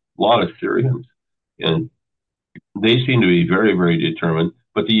Syrians, and they seem to be very very determined.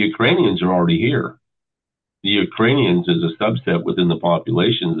 But the Ukrainians are already here. The Ukrainians is a subset within the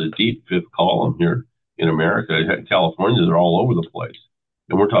population, the deep fifth column here in America. California, they're all over the place.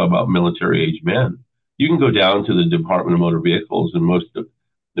 And we're talking about military age men. You can go down to the Department of Motor Vehicles in most of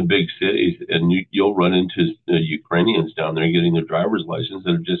the big cities, and you'll run into Ukrainians down there getting their driver's license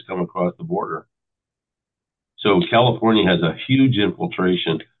that have just come across the border. So California has a huge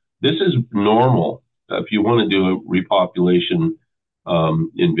infiltration. This is normal. If you want to do a repopulation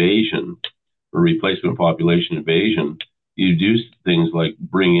invasion, or replacement population invasion, you do things like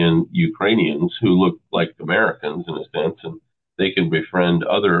bring in Ukrainians who look like Americans in a sense, and they can befriend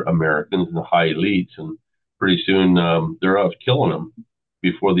other Americans and the high elites, and pretty soon they're out killing them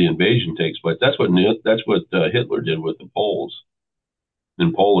before the invasion takes place. That's what Hitler did with the Poles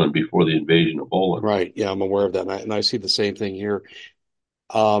in Poland before the invasion of Poland. Right. Yeah, I'm aware of that. And I see the same thing here.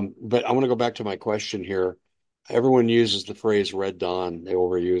 But I want to go back to my question here. Everyone uses the phrase Red Dawn. They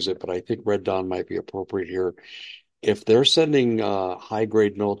overuse it, but I think Red Dawn might be appropriate here. If they're sending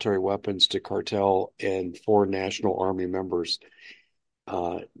high-grade military weapons to cartel and foreign national army members,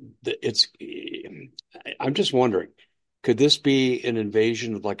 uh, it's. I'm just wondering, could this be an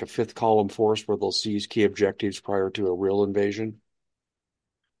invasion of like a fifth column force where they'll seize key objectives prior to a real invasion?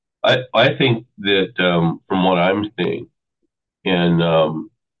 I think that from what I'm seeing and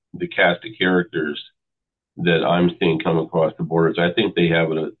the cast of characters that I'm seeing come across the borders, I think they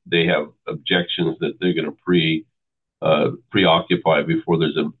have objections that they're going to preoccupy before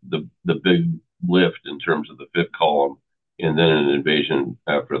there's the big lift in terms of the fifth column, and then an invasion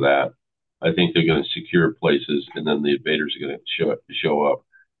after that. I think they're going to secure places, and then the invaders are going to show up.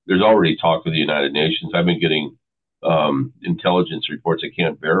 There's already talk of the United Nations. I've been getting intelligence reports I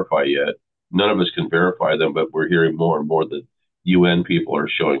can't verify yet. None of us can verify them, but we're hearing more and more that UN people are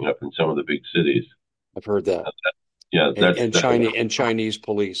showing up in some of the big cities. I've heard that. Yeah, And, and Chinese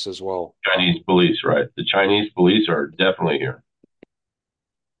police as well. Chinese police, right? The Chinese police are definitely here.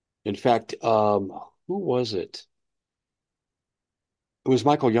 In fact, who was it? It was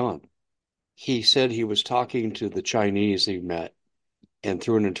Michael Yon. He said he was talking to the Chinese he met, and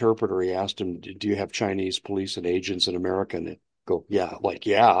through an interpreter, he asked him, "Do you have Chinese police and agents in America?" And they go, "Yeah, like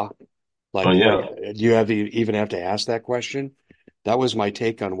yeah, Oh like yeah, do you have even have to ask that question?" That was my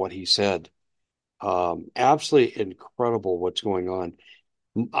take on what he said. Absolutely incredible what's going on.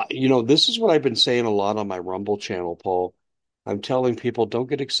 This is what I've been saying a lot on my Rumble channel, Paul. I'm telling people don't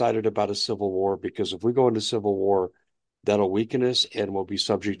get excited about a civil war because if we go into civil war, that'll weaken us and we'll be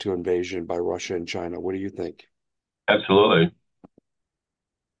subject to invasion by Russia and China. What do you think? absolutely.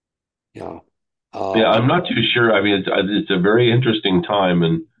 Yeah. Yeah, I'm Um, not too sure. I mean, it's a very interesting time,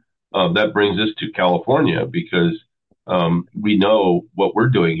 and that brings us to California because we know what we're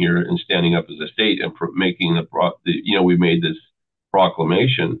doing here and standing up as a state and making we made this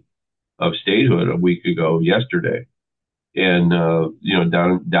proclamation of statehood a week ago yesterday, and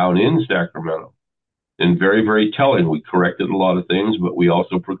down in Sacramento, and very very telling. We corrected a lot of things, but we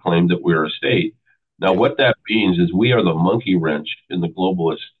also proclaimed that we're a state. Now, yeah. what that means is we are the monkey wrench in the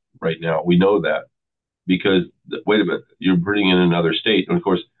globalists right now. We know that because wait a minute, you're putting in another state, and of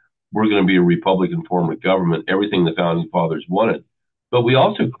course, we're going to be a Republican form of government, everything the founding fathers wanted. But we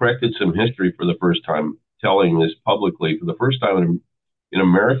also corrected some history for the first time, telling this publicly for the first time in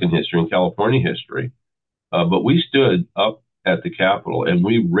American history, in California history. But we stood up at the Capitol and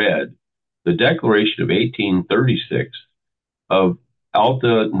we read the Declaration of 1836 of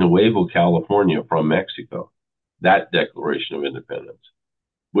Alta Nuevo California from Mexico, that Declaration of Independence,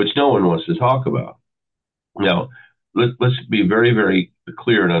 which no one wants to talk about. Now, let's be very, very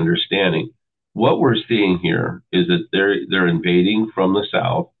clear and understanding. What we're seeing here is that they're invading from the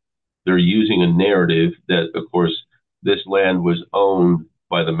south. They're using a narrative that, of course, this land was owned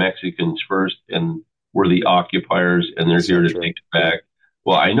by the Mexicans first, and we're the occupiers, and they're That's here not to true. take it back.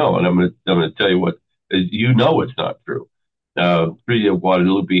 Well, I know, and I'm going to tell you what you know it's not true. Treaty of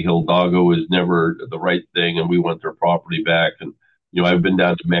Guadalupe Hidalgo was never the right thing, and we want their property back. And I've been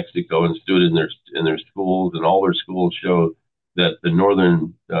down to Mexico and stood in their schools, and all their schools show that the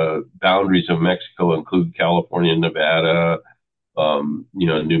northern boundaries of Mexico include California, Nevada,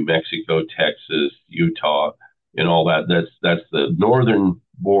 New Mexico, Texas, Utah, and all that. That's the northern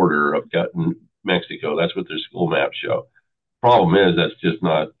border of Mexico. That's what their school maps show. Problem is that's just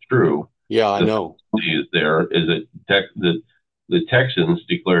not true. Yeah, I The know. fallacy is there is that the Texans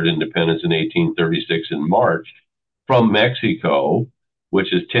declared independence in 1836 in March from Mexico,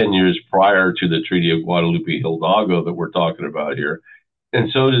 which is 10 years prior to the Treaty of Guadalupe Hidalgo that we're talking about here. And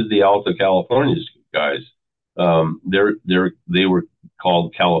so did the Alta Californias guys. They were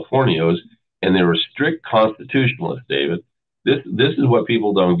called Californios, and they were strict constitutionalists. David, this is what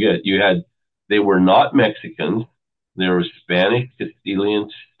people don't get. They were not Mexicans. They were Spanish Castilian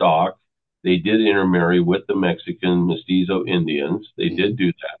stock. They did intermarry with the Mexican Mestizo Indians. They Mhm. did do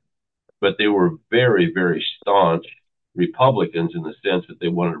that, but they were very very staunch Republicans in the sense that they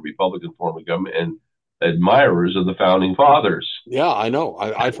wanted a Republican form of government and admirers of the founding fathers. Yeah, I know.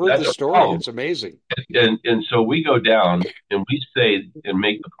 I've heard That's this a story. problem. It's amazing. And so we go down and we say and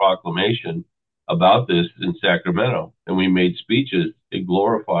make the proclamation about this in Sacramento, and we made speeches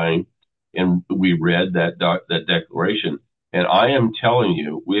glorifying, and we read that declaration. And I am telling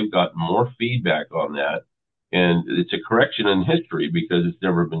you, we've got more feedback on that, and it's a correction in history because it's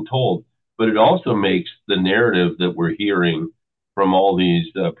never been told. But it also makes the narrative that we're hearing from all these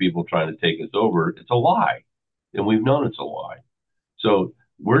people trying to take us over, it's a lie, and we've known it's a lie. So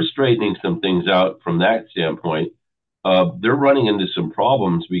we're straightening some things out from that standpoint. They're running into some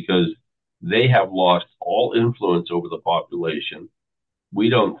problems because they have lost all influence over the population. We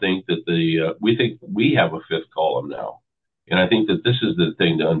don't think that we think we have a fifth column now. And I think that this is the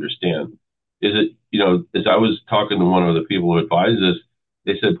thing to understand is that, as I was talking to one of the people who advised us,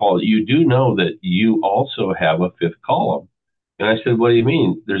 they said, Paul, you do know that you also have a fifth column. And I said, what do you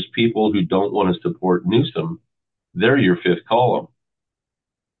mean? There's people who don't want to support Newsom. They're your fifth column.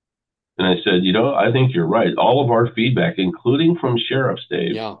 And I said, I think you're right. All of our feedback, including from sheriffs,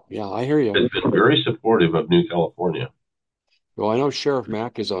 Dave, Yeah, yeah, I hear you. has been very supportive of New California. Well, I know Sheriff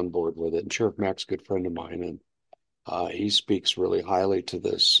Mack is on board with it, and Sheriff Mack's a good friend of mine, and he speaks really highly to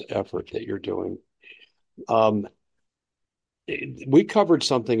this effort that you're doing. Um, we covered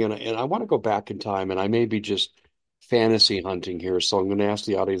something, and I want to go back in time, and I may be just fantasy hunting here, so I'm going to ask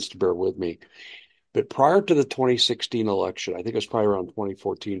the audience to bear with me. But prior to the 2016 election, I think it was probably around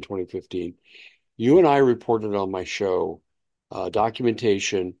 2014, 2015, you and I reported on my show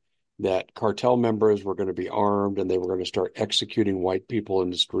documentation that cartel members were going to be armed and they were going to start executing white people in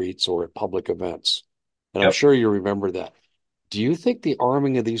the streets or at public events. And I'm Yep. sure you remember that. Do you think the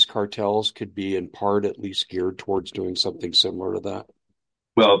arming of these cartels could be in part at least geared towards doing something similar to that?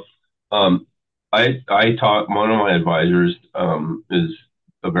 Well, um, I taught one of my advisors is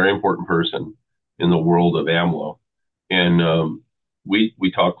a very important person in the world of AMLO, and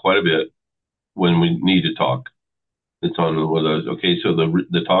we talk quite a bit when we need to talk. It's on one of those. Okay, so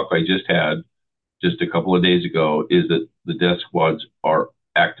the talk I just had just a couple of days ago is that the death squads are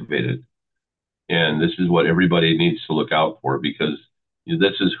activated. And this is what everybody needs to look out for because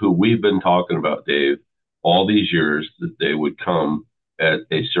this is who we've been talking about, Dave, all these years that they would come at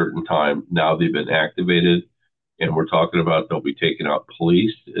a certain time. Now they've been activated, and we're talking about they'll be taking out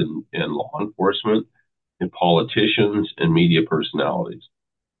police and in law enforcement, in politicians, and media personalities.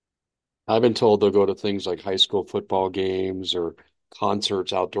 I've been told they'll go to things like high school football games or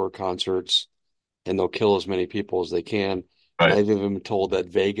concerts, outdoor concerts, and they'll kill as many people as they can. Right. I've even been told that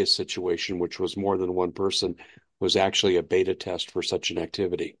Vegas situation, which was more than one person, was actually a beta test for such an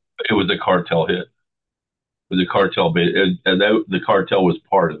activity. It was a cartel hit. It was a cartel beta, and the cartel was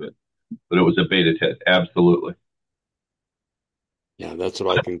part of it, but it was a beta test. Absolutely. Yeah, that's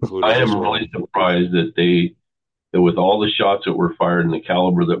what I I concluded as am well. really surprised that with all the shots that were fired and the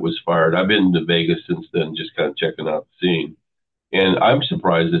caliber that was fired, I've been to Vegas since then, just kind of checking out the scene. And I'm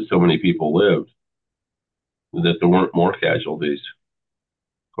surprised that so many people lived, that there weren't more casualties,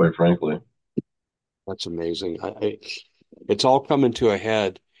 quite frankly. That's amazing. It's all coming to a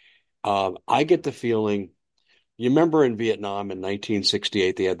head. I get the feeling, you remember in Vietnam in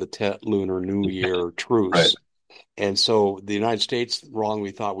 1968, they had the Tet Lunar New Year Right, truce. And so the United States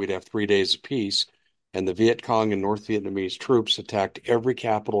wrongly thought we'd have 3 days of peace. And the Viet Cong and North Vietnamese troops attacked every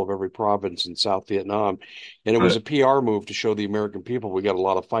capital of every province in South Vietnam. And it was right, a PR move to show the American people we got a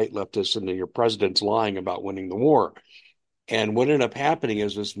lot of fight left us, and your president's lying about winning the war. And what ended up happening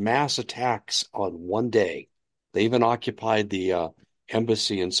is this mass attacks on one day. They even occupied the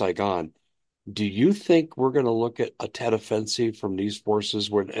embassy in Saigon. Do you think we're going to look at a Tet offensive from these forces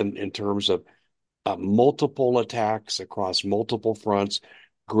in terms of multiple attacks across multiple fronts,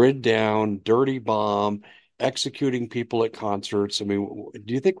 grid down, dirty bomb, executing people at concerts? I mean,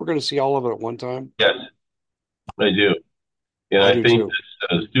 do you think we're going to see all of it at one time? yes, I do. And I I do think too.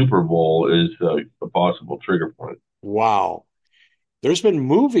 this Super Bowl is a possible trigger point. Wow. There's been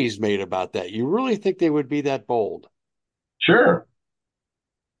movies made about that. You really think they would be that bold? Sure,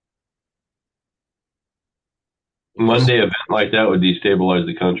 one Because day event like that would destabilize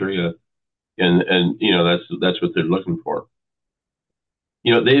the country, and that's what they're looking for.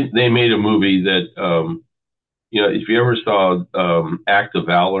 They made a movie that if you ever saw Act of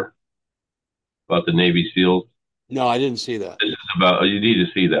Valor about the Navy SEALs, no, I didn't see that. this is about you need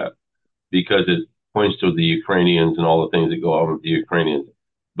to see that because it points to the Ukrainians and all the things that go on with the Ukrainians.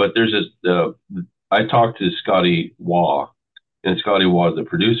 But there's this. I talked to Scotty Waugh, and Scotty Waugh, the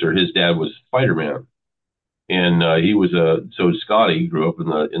producer, his dad was Spider Man, and he was a so Scotty grew up in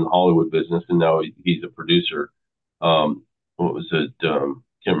the Hollywood business, and now he's a producer. What was it?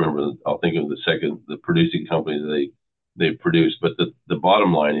 Can't remember. I'll think of the producing company that they produced. But the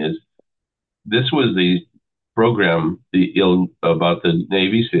bottom line is this was the program about the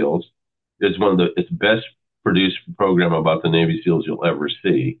Navy SEALs. It's best produced program about the Navy SEALs you'll ever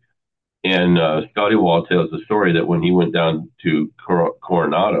see. And Scotty Wall tells the story that when he went down to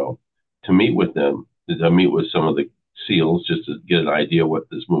Coronado to meet with them, to meet with some of the SEALs, just to get an idea what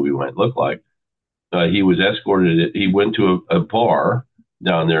this movie might look like, he was escorted. He went to a bar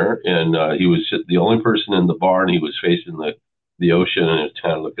down there, and he was the only person in the bar, and he was facing the ocean, and he was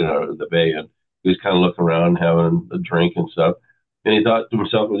kind of looking out of the bay, and he was kind of looking around, having a drink and stuff. And he thought to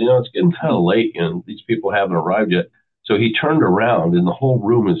himself, well, it's getting kind of late, and these people haven't arrived yet. So he turned around, and the whole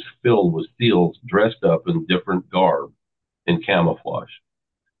room is filled with SEALs dressed up in different garb and camouflage.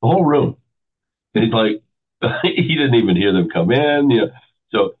 The whole room. And he's like, he didn't even hear them come in.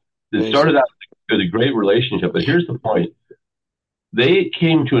 So it started Amazing. out as a great relationship. But here's the point: they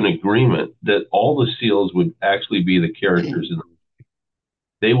came to an agreement that all the SEALs would actually be the characters, and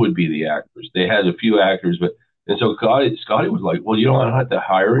they would be the actors. They had a few actors, but and so Scotty was like, "Well, you don't have to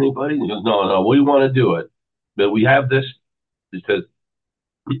hire anybody." And he goes, "No, no, we want to do it, but we have this." He says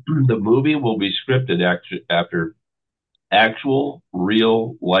the movie will be scripted after actual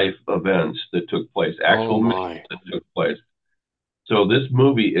real life events that took place, Oh actual missions my. that took place. So this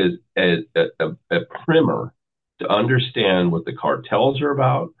movie is a primer to understand what the cartels are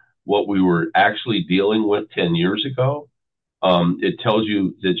about, what we were actually dealing with 10 years ago. It shows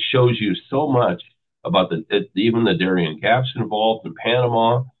you so much about even the Darien Gaps involved in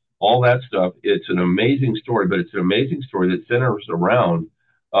Panama, all that stuff. It's an amazing story, but it's an amazing story that centers around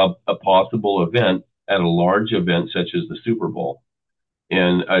a possible event at a large event such as the Super Bowl.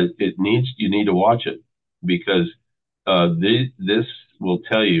 And you need to watch it because this will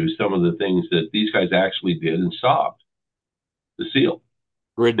tell you some of the things that these guys actually did and stopped the seal.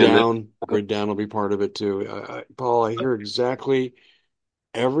 And then, Grid down will be part of it too. Paul, I hear exactly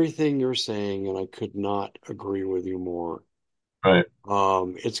everything you're saying, and I could not agree with you more. right,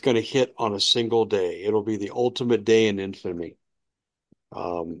 It's going to hit on a single day. It'll be the ultimate day in infamy.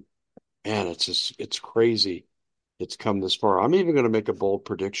 Um, Man, it's crazy. It's come this far. I'm even going to make a bold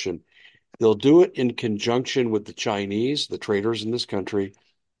prediction. They'll do it in conjunction with the Chinese, the traders in this country,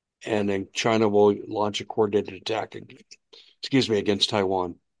 and then China will launch a coordinated attack, excuse me, against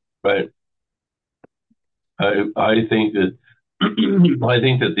Taiwan. But I think that I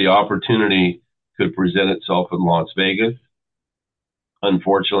think that the opportunity could present itself in Las Vegas.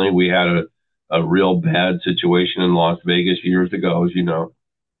 Unfortunately, we had a real bad situation in Las Vegas years ago, as you know,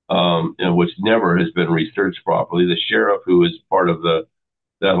 and which never has been researched properly. The sheriff who was part of that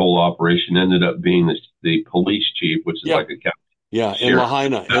whole operation ended up being the police chief, which is Yeah. like a county Yeah. In sheriff.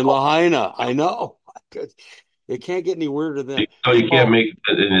 Lahaina. In Lahaina. I know. It can't get any weirder than that. So Hey, you can't Paul. make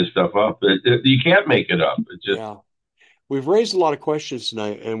this stuff up. You can't make it up. It's just Yeah. We've raised a lot of questions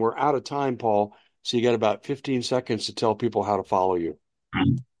tonight and we're out of time, Paul. So you got about 15 seconds to tell people how to follow you.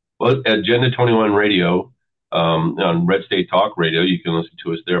 well, Agenda 21 Radio on Red State Talk Radio. You can listen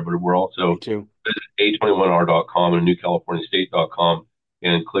to us there, but we're Me also too. a21r.com and newcaliforniastate.com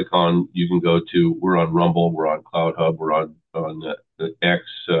and click on. You can go to. We're on Rumble. We're on Cloud Hub. We're on the X.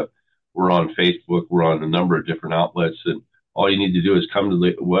 We're on Facebook. We're on a number of different outlets, and all you need to do is come to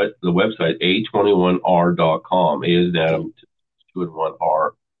the website a21r.com. A is in Okay. Adam, 2 and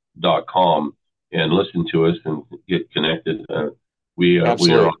 1r.com, and listen to us and get connected. We are on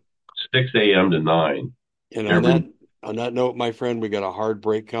Absolutely. 6 a.m. to 9 And every. on that note, my friend, we got a hard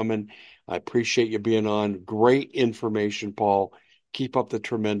break coming. I appreciate you being on. Great information, Paul. Keep up the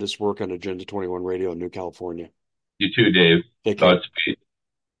tremendous work on Agenda 21 Radio in New California. You too, Dave. Take care. Godspeed.